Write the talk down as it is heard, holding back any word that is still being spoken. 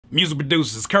Music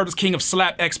producers, Curtis King of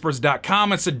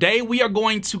SlapExperts.com, and today we are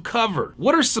going to cover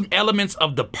what are some elements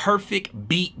of the perfect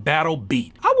beat battle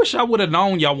beat. I wish I would have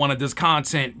known y'all wanted this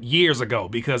content years ago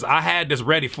because I had this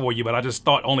ready for you, but I just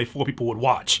thought only 4 people would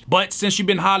watch. But since you've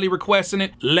been highly requesting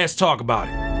it, let's talk about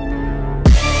it.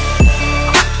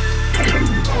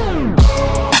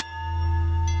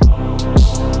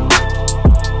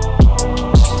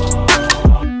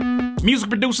 Music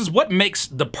producers, what makes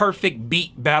the perfect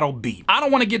beat battle beat? I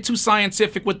don't want to get too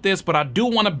scientific with this, but I do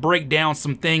want to break down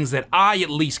some things that I at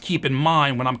least keep in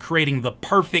mind when I'm creating the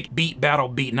perfect beat battle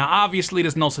beat. Now, obviously,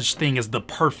 there's no such thing as the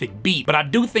perfect beat, but I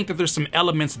do think that there's some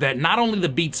elements that not only the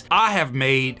beats I have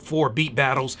made for beat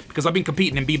battles, because I've been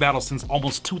competing in beat battles since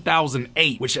almost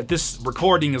 2008, which at this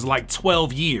recording is like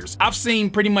 12 years. I've seen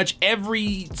pretty much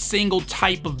every single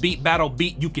type of beat battle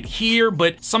beat you could hear,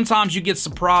 but sometimes you get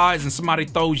surprised and somebody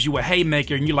throws you a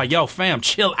haymaker and you're like, yo fam,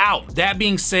 chill out. That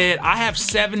being said, I have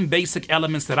 7 basic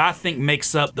elements that I think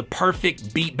makes up the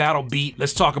perfect beat battle beat.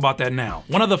 Let's talk about that now.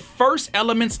 One of the first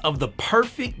elements of the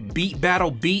perfect beat battle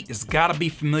beat is gotta be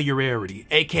familiarity,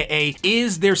 aka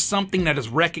is there something that is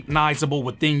recognizable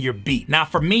within your beat? Now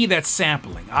for me, that's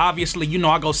sampling. Obviously, you know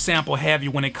I go sample heavy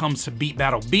when it comes to beat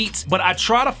battle beats, but I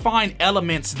try to find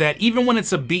elements that even when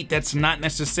it's a beat that's not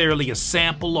necessarily a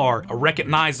sample or a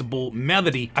recognizable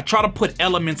melody, I try to put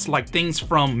elements like things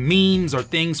from memes or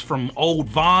things from old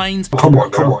vines. Come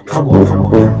on.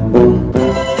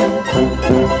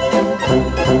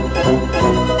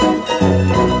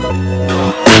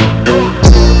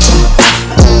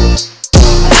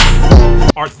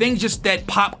 Are things just that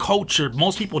pop culture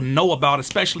most people know about,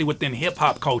 especially within hip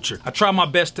hop culture. I try my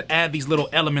best to add these little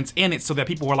elements in it so that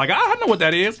people are like, I know what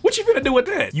that is. What you finna do with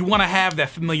that? You wanna have that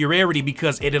familiarity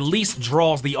because it at least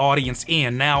draws the audience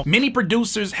in. Now, many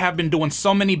producers have been doing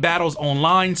so many battles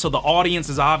online, so the audience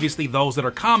is obviously those that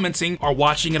are commenting or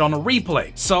watching it on a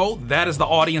replay. So that is the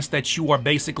audience that you are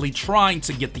basically trying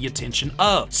to get the attention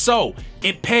of. So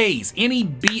it pays. Any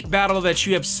beat battle that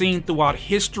you have seen throughout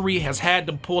history has had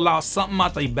to pull out something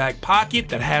out their back pocket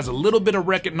that has a little bit of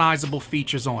recognizable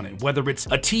features on it, whether it's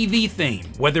a TV theme,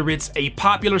 whether it's a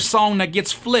popular song that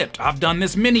gets flipped. I've done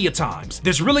this many a times.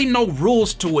 There's really no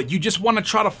rules to it. You just want to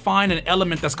try to find an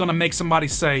element that's gonna make somebody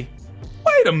say,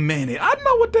 wait a minute, I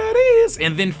know what that is,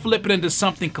 and then flip it into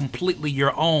something completely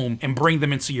your own and bring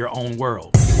them into your own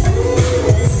world.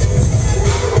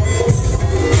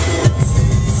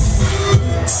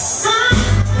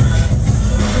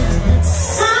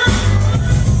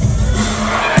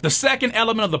 The second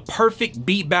element of the perfect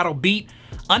beat battle beat,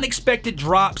 unexpected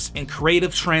drops and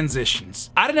creative transitions.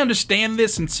 I didn't understand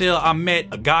this until I met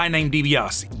a guy named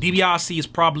DiBiase. DiBiase is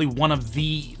probably one of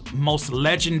the most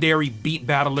legendary beat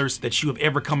battlers that you have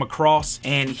ever come across,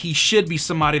 and he should be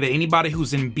somebody that anybody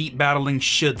who's in beat battling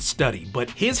should study. But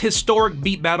his historic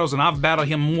beat battles, and I've battled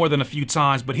him more than a few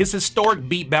times, but his historic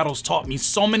beat battles taught me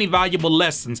so many valuable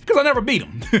lessons because I never beat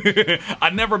him. I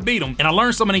never beat him, and I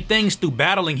learned so many things through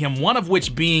battling him, one of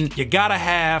which being you gotta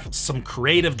have some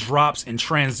creative drops and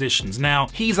transitions. Now,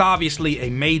 he's obviously a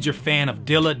major fan of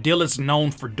Dilla. Dilla's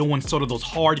known for doing sort of those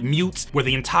hard mutes where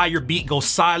the entire beat goes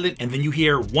silent and then you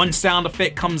hear one sound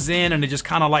effect comes in and it just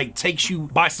kind of like takes you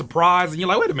by surprise and you're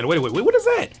like, wait a minute, wait, what is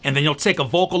that? And then you'll take a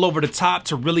vocal over the top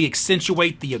to really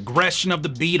accentuate the aggression of the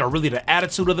beat or really the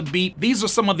attitude of the beat. These are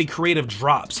some of the creative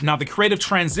drops. Now the creative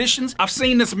transitions, I've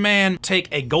seen this man take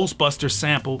a Ghostbusters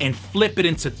sample and flip it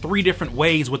into 3 different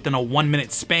ways within a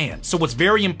 1-minute span. So it's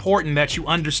very important that you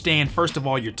understand, first of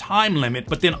all, your time limit,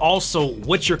 but then also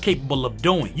what you're capable of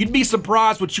doing. You'd be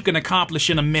surprised what you can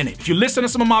accomplish in a minute. If you listen to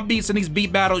some of my beats in these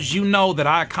beat battles, you know that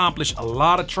I accomplish a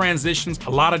lot of transitions, a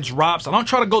lot of drops. I don't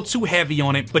try to go too heavy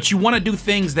on it, but you want to do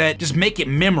things that just make it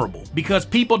memorable because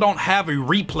people don't have a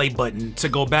replay button to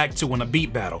go back to in a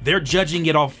beat battle. They're judging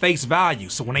it off face value.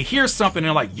 So when they hear something,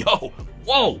 they're like, yo,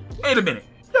 whoa, wait a minute.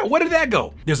 Yo, where did that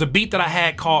go? There's a beat that I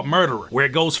had called Murderer, where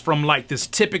it goes from like this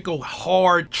typical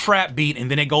hard trap beat and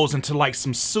then it goes into like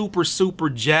some super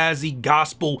jazzy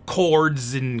gospel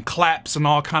chords and claps and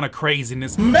all kind of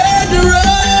craziness. Murderer!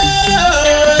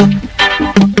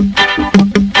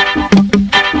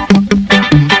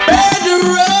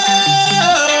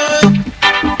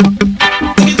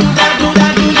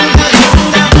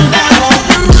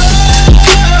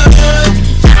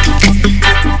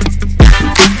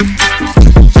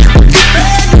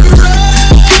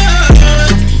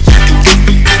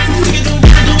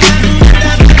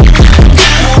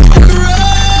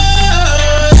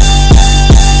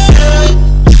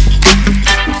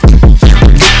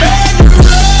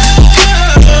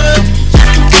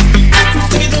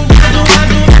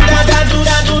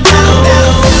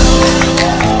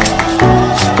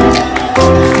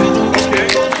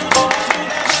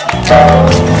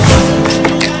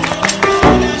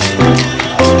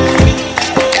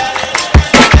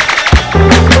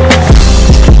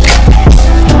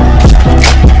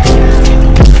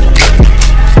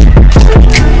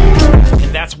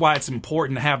 why it's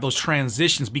important to have those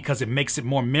transitions, because it makes it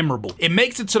more memorable. It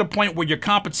makes it to the point where your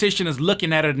competition is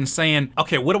looking at it and saying,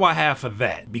 okay, what do I have for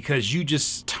that? Because you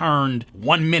just turned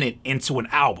 1 minute into an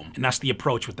album, and that's the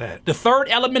approach with that. The third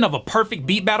element of a perfect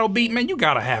beat battle beat, man, you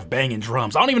gotta have banging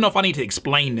drums. I don't even know if I need to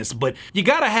explain this, but you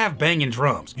gotta have banging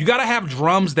drums. You gotta have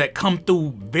drums that come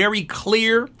through very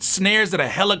clear, snares that are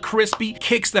hella crispy,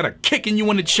 kicks that are kicking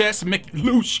you in the chest and make you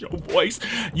lose your voice.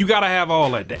 You gotta have all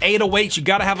that. The 808s, you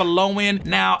gotta have a low end.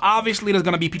 Now, obviously, there's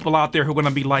gonna be people out there who are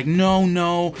gonna be like,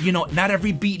 no, you know, not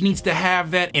every beat needs to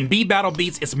have that. In beat battle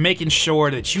beats, it's making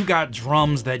sure that you got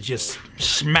drums that just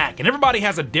smack. And everybody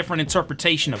has a different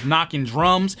interpretation of knocking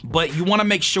drums, but you wanna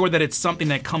make sure that it's something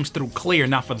that comes through clear.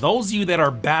 Now, for those of you that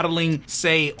are battling,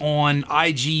 say, on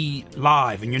IG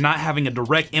Live, and you're not having a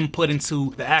direct input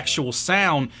into the actual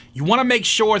sound, you wanna make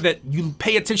sure that you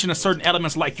pay attention to certain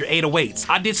elements like your 808s.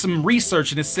 I did some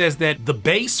research and it says that the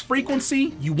bass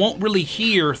frequency, you won't really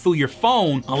hear through your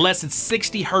phone unless it's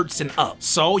 60 hertz and up.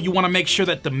 So you wanna make sure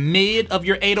that the mid of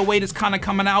your 808 is kinda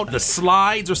coming out. The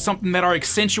slides or something that are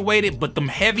accentuated, but them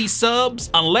heavy subs,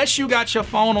 unless you got your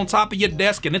phone on top of your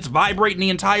desk and it's vibrating the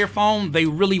entire phone, they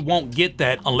really won't get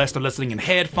that unless they're listening in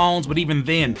headphones. But even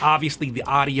then, obviously the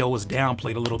audio is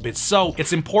downplayed a little bit. So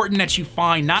it's important that you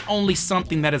find not only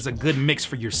something that is a good mix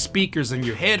for your speakers and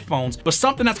your headphones, but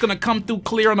something that's gonna come through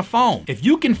clear on the phone. If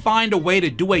you can find a way to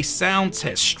do a sound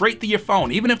test straight through your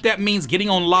phone, even if that means getting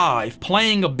on live,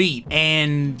 playing a beat,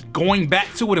 and going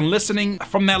back to it and listening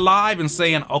from that live and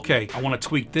saying, okay, I wanna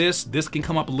tweak this can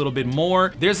come up a little bit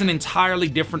more. There's an entirely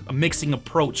different mixing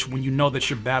approach when you know that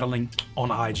you're battling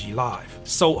on IG Live.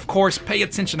 So of course, pay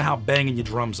attention to how banging your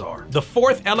drums are. The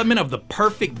fourth element of the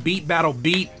perfect beat battle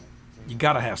beat, you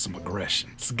gotta have some aggression.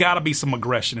 It's gotta be some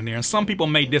aggression in there. And some people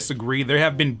may disagree. There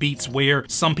have been beats where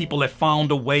some people have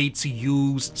found a way to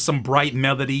use some bright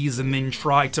melodies and then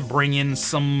try to bring in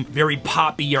some very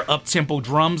poppy or up-tempo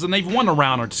drums, and they've won a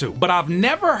round or two. But I've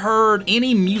never heard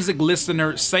any music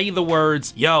listener say the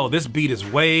words, yo, this beat is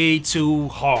way too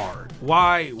hard.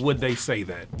 Why would they say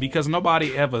that? Because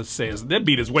nobody ever says, that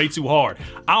beat is way too hard.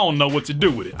 I don't know what to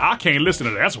do with it. I can't listen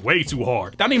to that. That's way too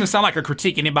hard. That doesn't even sound like a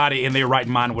critique anybody in their right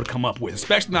mind would come up with,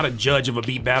 especially not a judge of a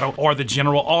beat battle or the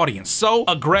general audience. So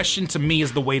aggression to me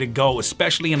is the way to go,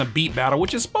 especially in a beat battle,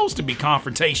 which is supposed to be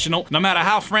confrontational. No matter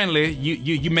how friendly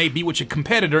you may be with your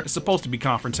competitor, it's supposed to be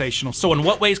confrontational. So in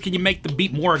what ways can you make the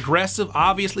beat more aggressive?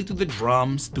 Obviously through the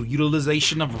drums, through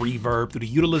utilization of reverb, through the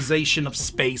utilization of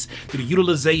space, through the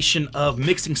utilization of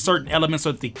mixing certain elements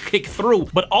so that they kick through,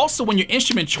 but also in your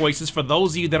instrument choices for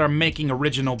those of you that are making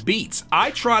original beats.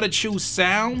 I try to choose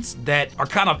sounds that are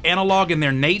kind of analog in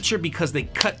their nature because they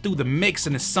cut through the mix,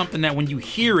 and it's something that when you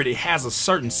hear it, it has a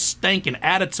certain stank and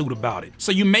attitude about it.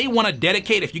 So you may want to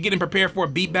dedicate, if you're getting prepared for a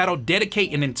beat battle,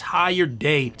 dedicate an entire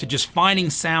day to just finding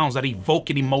sounds that evoke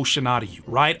an emotion out of you,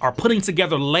 right? Or putting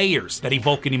together layers that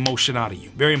evoke an emotion out of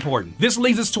you. Very important. This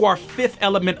leads us to our fifth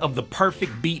element of the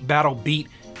perfect beat battle beat: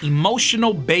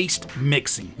 emotional based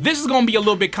mixing. This is gonna be a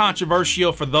little bit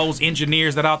controversial for those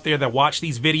engineers that out there that watch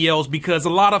these videos, because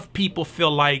a lot of people feel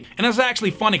like, and it's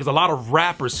actually funny because a lot of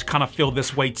rappers kind of feel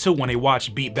this way too when they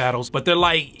watch beat battles, but they're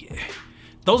like,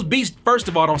 those beats, first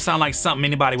of all, don't sound like something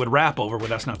anybody would rap over. Well,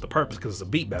 that's not the purpose, because it's a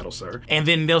beat battle, sir. And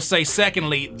then they'll say,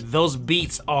 secondly, those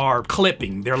beats are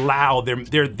clipping, they're loud,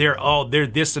 they're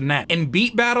this and that. In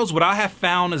beat battles, what I have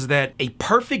found is that a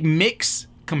perfect mix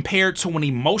compared to an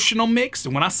emotional mix,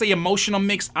 and when I say emotional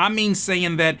mix, I mean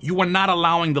saying that you are not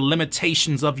allowing the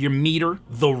limitations of your meter,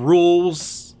 the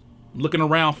rules, looking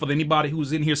around for anybody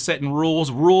who's in here setting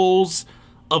rules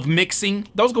of mixing,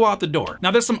 those go out the door. Now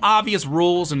there's some obvious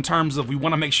rules in terms of we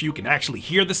want to make sure you can actually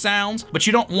hear the sounds, but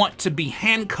you don't want to be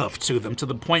handcuffed to them to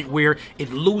the point where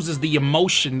it loses the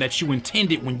emotion that you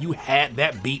intended when you had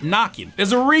that beat knocking.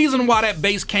 There's a reason why that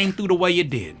bass came through the way it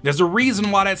did. There's a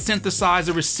reason why that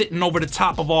synthesizer is sitting over the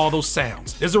top of all those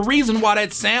sounds. There's a reason why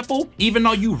that sample, even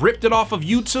though you ripped it off of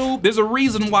YouTube, there's a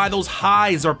reason why those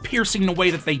highs are piercing the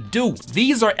way that they do.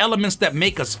 These are elements that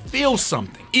make us feel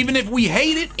something, even if we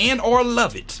hate it and or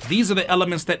love it. These are the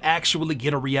elements that actually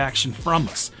get a reaction from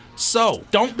us. So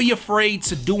don't be afraid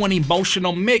to do an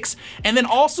emotional mix. And then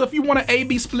also, if you want to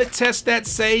A/B split test that,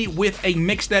 say with a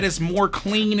mix that is more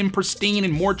clean and pristine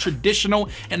and more traditional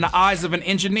in the eyes of an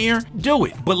engineer, do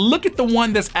it. But look at the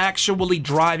one that's actually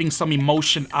driving some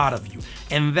emotion out of you.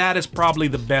 And that is probably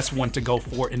the best one to go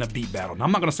for in a beat battle. Now,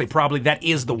 I'm not gonna say probably, that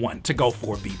is the one to go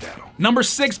for a beat battle. Number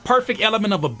 6, perfect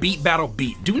element of a beat battle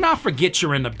beat. Do not forget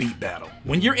you're in a beat battle.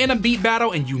 When you're in a beat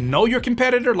battle and you know your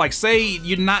competitor, like say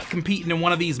you're not competing in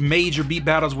one of these major beat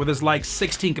battles where there's like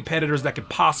 16 competitors that could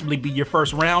possibly be your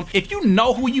first round, if you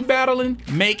know who you battling,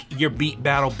 make your beat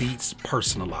battle beats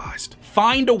personalized.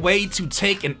 Find a way to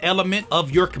take an element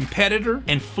of your competitor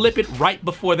and flip it right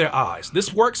before their eyes.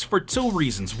 This works for two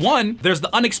reasons. One, there's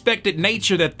the unexpected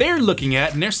nature that they're looking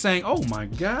at and they're saying, oh my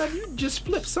God, you just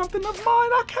flipped something of mine.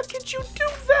 How could you do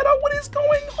that? Oh, what is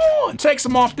going on? Takes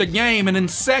them off their game. And then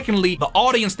secondly, the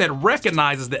audience that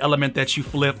recognizes the element that you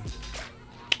flip,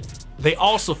 they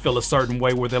also feel a certain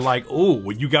way where they're like, oh,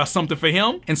 well, you got something for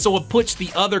him? And so it puts the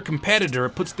other competitor,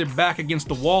 it puts their back against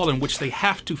the wall in which they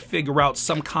have to figure out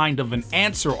some kind of an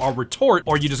answer or retort,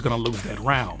 or you're just gonna lose that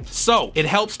round. So it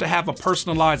helps to have a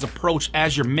personalized approach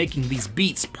as you're making these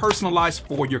beats, personalized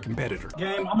for your competitor.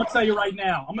 Game, I'm gonna tell you right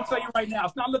now,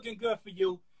 it's not looking good for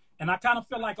you. And I kind of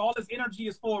feel like all this energy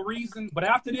is for a reason. But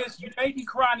after this, you may be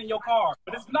crying in your car.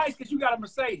 But it's nice because you got a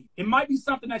Mercedes. It might be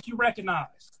something that you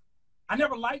recognize. I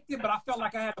never liked it, but I felt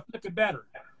like I had to flip it better.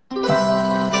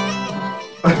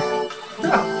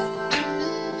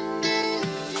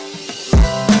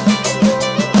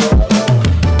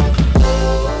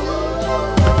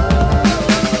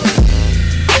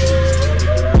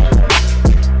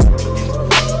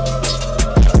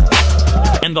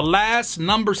 And the last,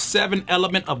 number 7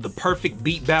 element of the perfect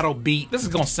beat battle beat, this is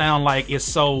gonna sound like it's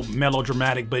so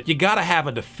melodramatic, but you gotta have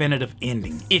a definitive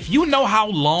ending. If you know how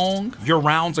long your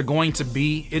rounds are going to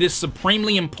be, it is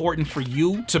supremely important for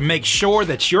you to make sure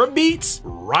that your beats,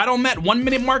 right on that 1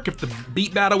 minute mark, if the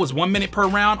beat battle was 1 minute per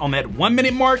round, on that 1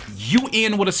 minute mark, you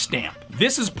end with a stamp.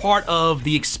 This is part of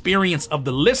the experience of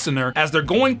the listener as they're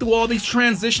going through all these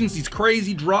transitions, these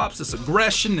crazy drops, this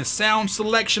aggression, this sound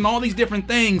selection, all these different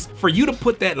things. For you to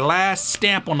put that last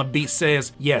stamp on the beat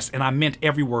says, yes, and I meant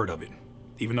every word of it.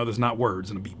 Even though there's not words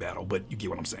in a beat battle, but you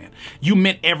get what I'm saying. You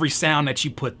meant every sound that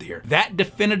you put there. That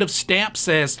definitive stamp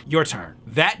says, your turn.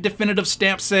 That definitive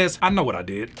stamp says, I know what I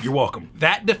did. You're welcome.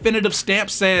 That definitive stamp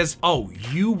says, oh,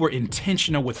 you were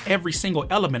intentional with every single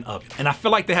element of it. And I feel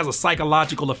like that has a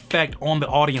psychological effect on the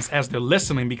audience as they're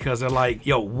listening because they're like,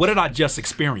 yo, what did I just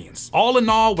experience? All in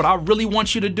all, what I really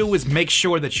want you to do is make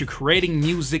sure that you're creating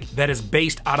music that is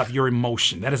based out of your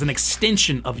emotion. That is an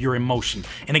extension of your emotion,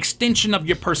 an extension of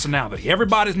your personality.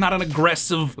 Everybody's not an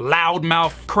aggressive,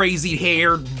 loudmouth,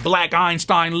 crazy-haired, Black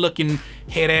Einstein-looking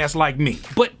head ass like me.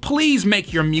 But please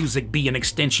make your music be an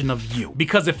extension of you.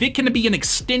 Because if it can be an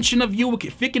extension of you,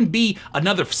 if it can be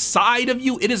another side of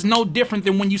you, it is no different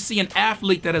than when you see an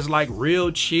athlete that is like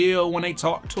real chill when they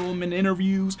talk to him in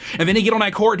interviews, and then they get on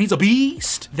that court and he's a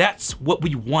beast. That's what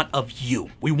we want of you.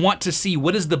 We want to see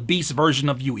what is the beast version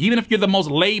of you. Even if you're the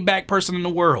most laid-back person in the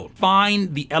world,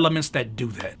 find the elements that do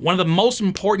that. One of the most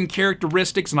important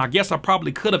characteristics, and I guess I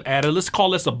probably could have added, let's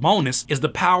call this a bonus, is the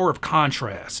power of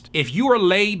contrast. If you are a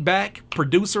laid-back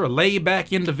producer, a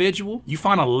laid-back individual, you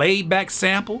find a laid-back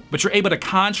sample, but you're able to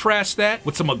contrast that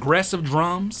with some aggressive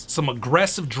drums, some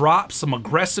aggressive drops, some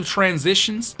aggressive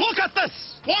transitions. Look at this!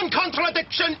 One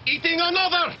contradiction eating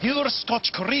another! You're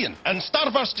Scotch Korean, and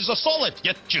Starburst is a solid,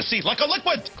 yet juicy like a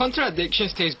liquid.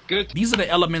 Contradictions taste good. These are the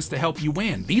elements to help you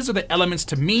win. These are the elements,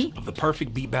 to me, of the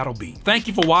perfect beat battle beat. Thank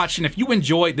you for watching. If you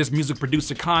enjoyed this music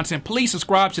producer content, please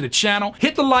subscribe to the channel.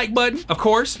 Hit the like button, of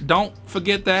course. Don't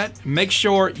forget that. Make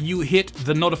sure you hit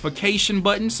the notification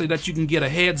button so that you can get a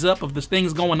heads up of the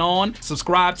things going on.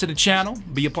 Subscribe to the channel.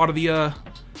 Be a part of the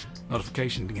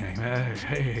notification gang.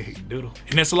 Hey, doodle.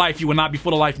 In this life, you will not be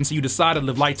full of life until you decide to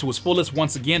live life to its fullest.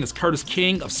 Once again, it's Curtis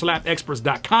King of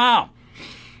SlapExperts.com.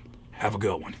 Have a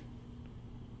good one.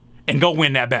 And go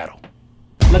win that battle.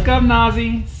 Look up,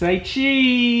 Nazi. Say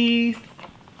cheese.